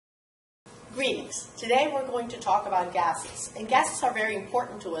Greetings. Today we're going to talk about gases. And gases are very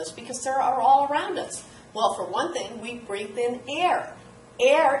important to us because they are all around us. Well, for one thing, we breathe in air.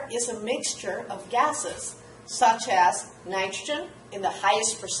 Air is a mixture of gases such as nitrogen in the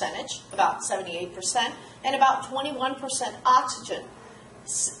highest percentage, about 78%, and about 21% oxygen.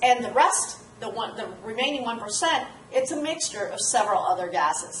 And the rest, the remaining 1%, it's a mixture of several other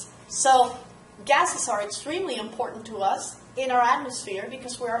gases. So gases are extremely important to us in our atmosphere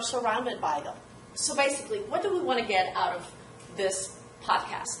because we are surrounded by them. So basically, what do we want to get out of this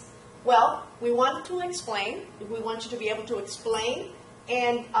podcast? Well, we want you to be able to explain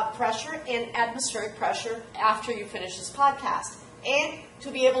pressure and atmospheric pressure after you finish this podcast, and to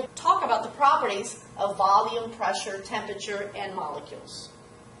be able to talk about the properties of volume, pressure, temperature, and molecules.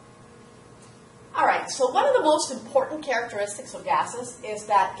 All right, so one of the most important characteristics of gases is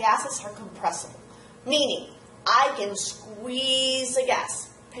that gases are compressible, meaning I can squeeze a gas.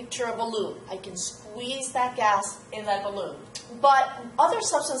 Picture a balloon. I can squeeze that gas in that balloon. But other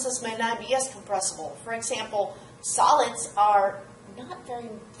substances may not be as compressible. For example, solids are not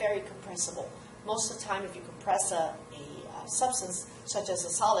very compressible. Most of the time, if you compress a substance, such as a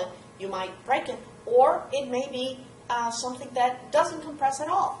solid, you might break it, or it may be something that doesn't compress at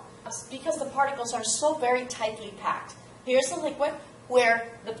all, because the particles are so very tightly packed. Here's a liquid where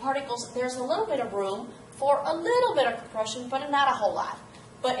the particles, there's a little bit of room for a little bit of compression, but not a whole lot.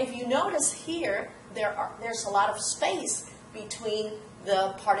 But if you notice here, there's a lot of space between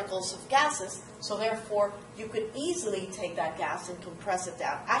the particles of gases, so therefore you could easily take that gas and compress it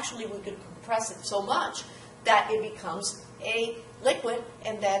down. Actually, we could compress it so much that it becomes a liquid,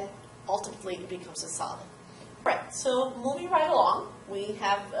 and then ultimately it becomes a solid. Right, so moving right along, we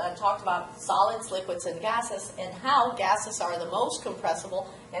have talked about solids, liquids, and gases, and how gases are the most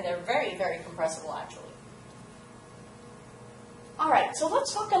compressible, and they're very, very compressible actually. All right, so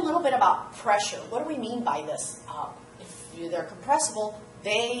let's talk a little bit about pressure. What do we mean by this? If they're compressible,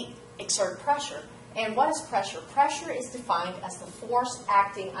 they exert pressure. And what is pressure? Pressure is defined as the force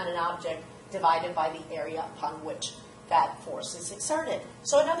acting on an object divided by the area upon which that force is exerted.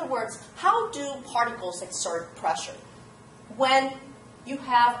 So in other words, how do particles exert pressure? When you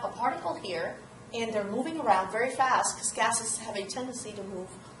have a particle here, and they're moving around very fast, because gases have a tendency to move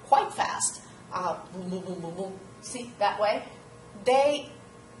quite fast, boom, boom, boom, boom, boom, see, that way, they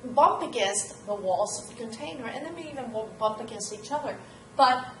bump against the walls of the container, and they may even bump against each other.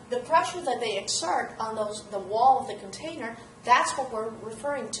 But the pressure that they exert on the wall of the container, that's what we're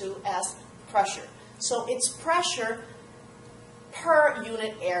referring to as pressure. So it's pressure per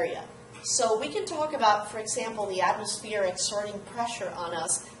unit area. So we can talk about, for example, the atmosphere exerting pressure on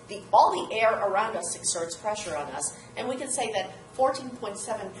us. All the air around us exerts pressure on us. And we can say that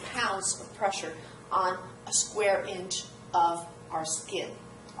 14.7 pounds of pressure on a square inch of our skin,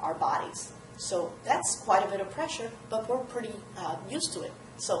 our bodies. So that's quite a bit of pressure, but we're pretty used to it.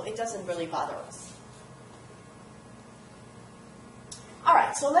 So it doesn't really bother us. All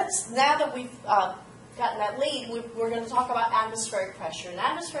right, so now that we've gotten that lead, we're going to talk about atmospheric pressure. And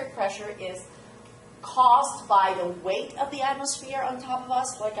atmospheric pressure is caused by the weight of the atmosphere on top of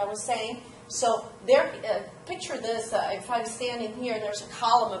us, like I was saying. So picture this, if I'm standing here, there's a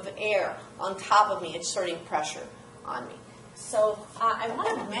column of air on top of me exerting pressure on me. So I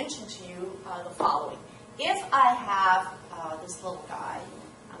want to mention to you the following. If I have this little guy,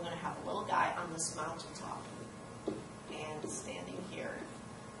 I'm going to have a little guy on this mountaintop and standing here,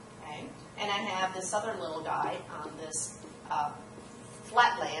 okay? And I have this other little guy on this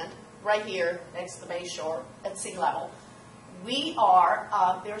flat land right here next to the bay shore at sea level.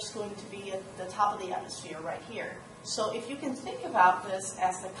 There's going to be at the top of the atmosphere right here. So if you can think about this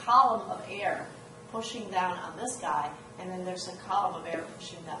as the column of air pushing down on this guy, and then there's a column of air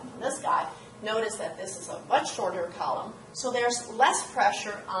pushing down on this guy. Notice that this is a much shorter column, so there's less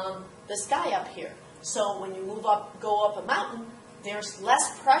pressure on this guy up here. So when you go up a mountain, there's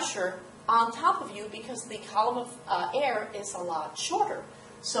less pressure on top of you because the column of air is a lot shorter.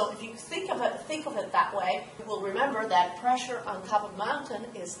 So if you think of it that way, you will remember that pressure on top of a mountain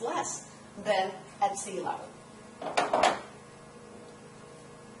is less than at sea level.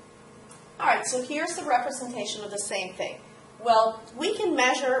 All right, so here's the representation of the same thing. Well, we can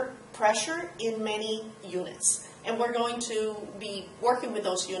measure pressure in many units, and we're going to be working with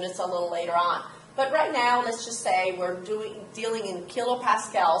those units a little later on. But right now, let's just say we're dealing in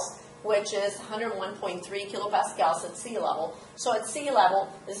kilopascals, which is 101.3 kilopascals at sea level. So at sea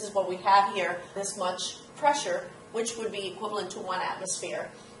level, this is what we have here, this much pressure, which would be equivalent to 1 atmosphere.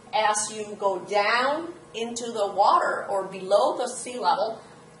 As you go down into the water or below the sea level,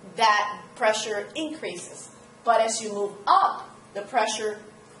 that pressure increases. But as you move up, the pressure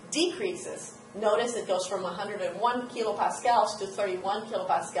decreases, notice it goes from 101 kilopascals to 31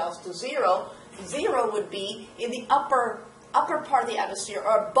 kilopascals to 0. 0 would be in the upper part of the atmosphere,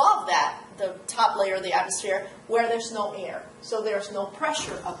 or above that, the top layer of the atmosphere, where there's no air. So there's no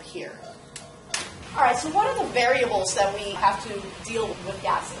pressure up here. All right, so what are the variables that we have to deal with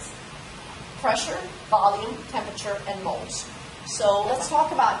gases? Pressure, volume, temperature, and moles. So let's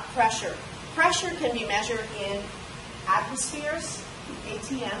talk about pressure. Pressure can be measured in atmospheres,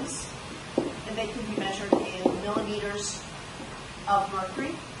 ATMs, and they can be measured in millimeters of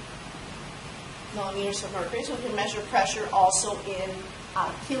mercury. Millimeters of mercury. So we can measure pressure also in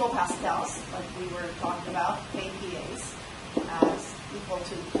kilopascals, like we were talking about, kPAs, as equal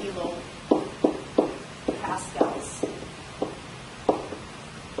to kilopascals.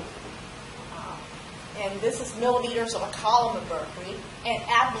 And this is millimeters of a column of mercury. And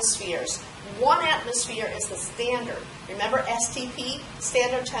atmospheres. 1 atmosphere is the standard. Remember STP,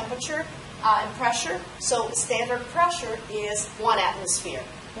 standard temperature and pressure? So standard pressure is 1 atmosphere,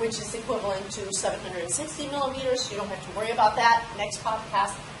 which is equivalent to 760 millimeters. You don't have to worry about that. Next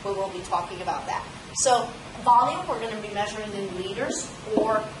podcast, we will be talking about that. So volume, we're going to be measuring in liters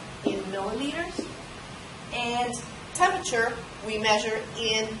or in milliliters. And temperature, we measure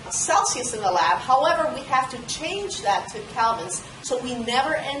in Celsius in the lab. However, we have to change that to kelvins, so we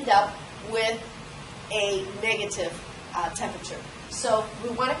never end up with a negative temperature. So we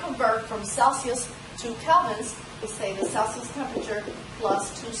want to convert from Celsius to kelvins. We say the Celsius temperature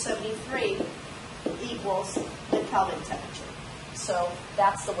plus 273 equals the Kelvin temperature. So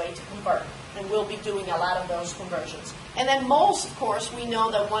that's the way to convert. And we'll be doing a lot of those conversions. And then moles, of course, we know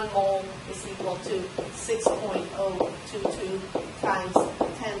that 1 mole is equal to 6.022 times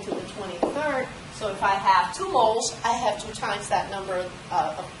 10 to the 23rd. So if I have 2 moles, I have 2 times that number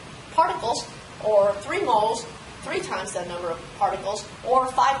of particles, or 3 moles, 3 times that number of particles, or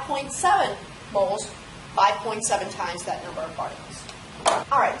 5.7 moles, 5.7 times that number of particles.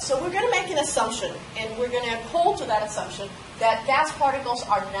 All right, so we're going to make an assumption, and we're going to hold to that assumption that gas particles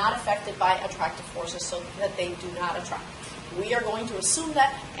are not affected by attractive forces, so that they do not attract. We are going to assume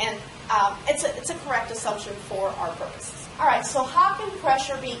that, and it's a correct assumption for our purposes. All right, so how can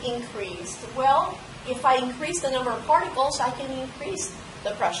pressure be increased? Well, if I increase the number of particles, I can increase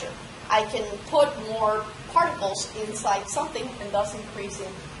the pressure. I can put more particles inside something and thus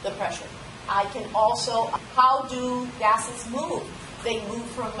increasing the pressure. I can also, how do gases move? They move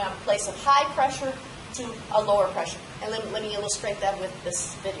from a place of high pressure to a lower pressure. And let me illustrate that with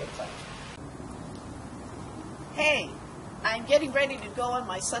this video clip. Hey, I'm getting ready to go on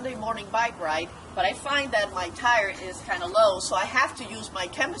my Sunday morning bike ride, but I find that my tire is kind of low, so I have to use my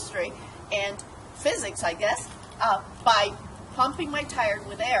chemistry and physics, I guess, by pumping my tire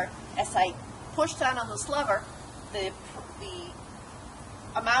with air. As I push down on this lever, the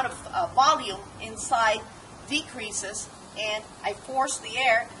amount of volume inside decreases, and I force the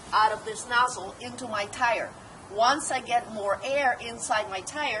air out of this nozzle into my tire. Once I get more air inside my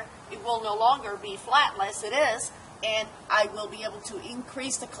tire, it will no longer be flat as it is, and I will be able to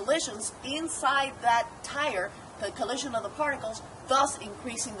increase the collisions inside that tire, the collision of the particles, thus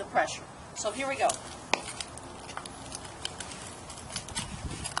increasing the pressure. So here we go.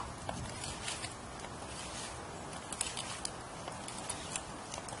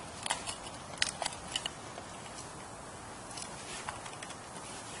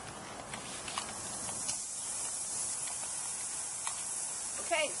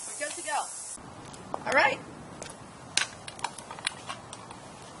 Okay, we're good to go. All right.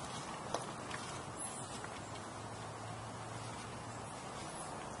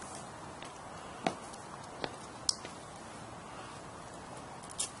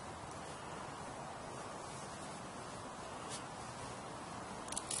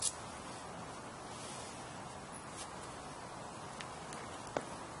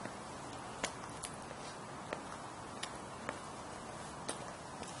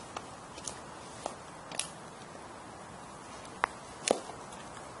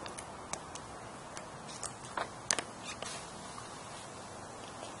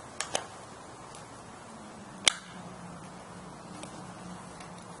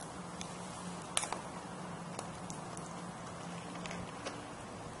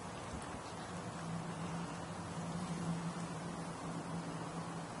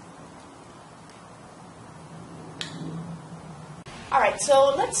 All right,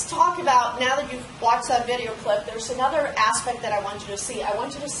 so let's talk about, now that you've watched that video clip, there's another aspect that I want you to see. I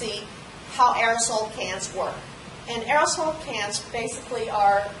want you to see how aerosol cans work. And aerosol cans basically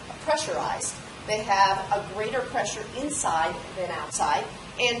are pressurized. They have a greater pressure inside than outside.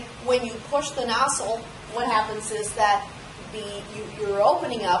 And when you push the nozzle, what happens is that you're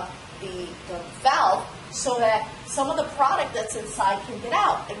opening up the valve so that some of the product that's inside can get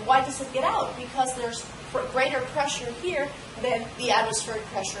out. And why does it get out? Because there's greater pressure here than the atmospheric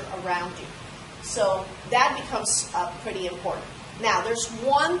pressure around you. So that becomes pretty important. Now, there's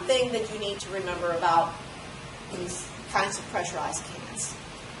one thing that you need to remember about these kinds of pressurized cans.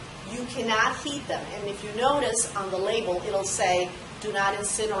 You cannot heat them. And if you notice on the label, it'll say, do not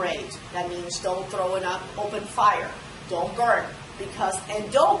incinerate. That means don't throw in an open fire. Don't burn.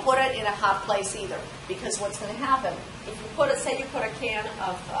 And don't put it in a hot place either. Because what's going to happen, if you say you put a can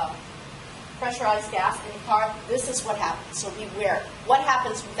of pressurized gas in your car, this is what happens. So beware. What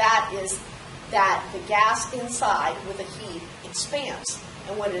happens with that is that the gas inside with the heat expands.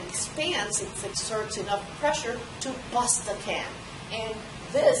 And when it expands, it exerts enough pressure to bust the can. And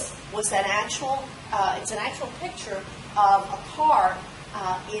this was it's an actual picture of a car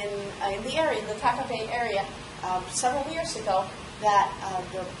in the area, the Tampa Bay area, several years ago, that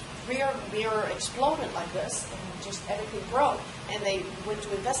the rear mirror exploded like this, and just everything broke. And they went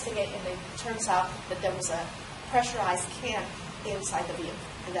to investigate, and it turns out that there was a pressurized can inside the vehicle,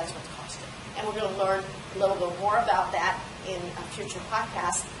 and that's what caused it. And we're going to learn a little bit more about that in a future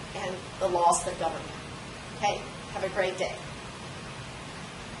podcast and the laws that govern it. Okay, have a great day.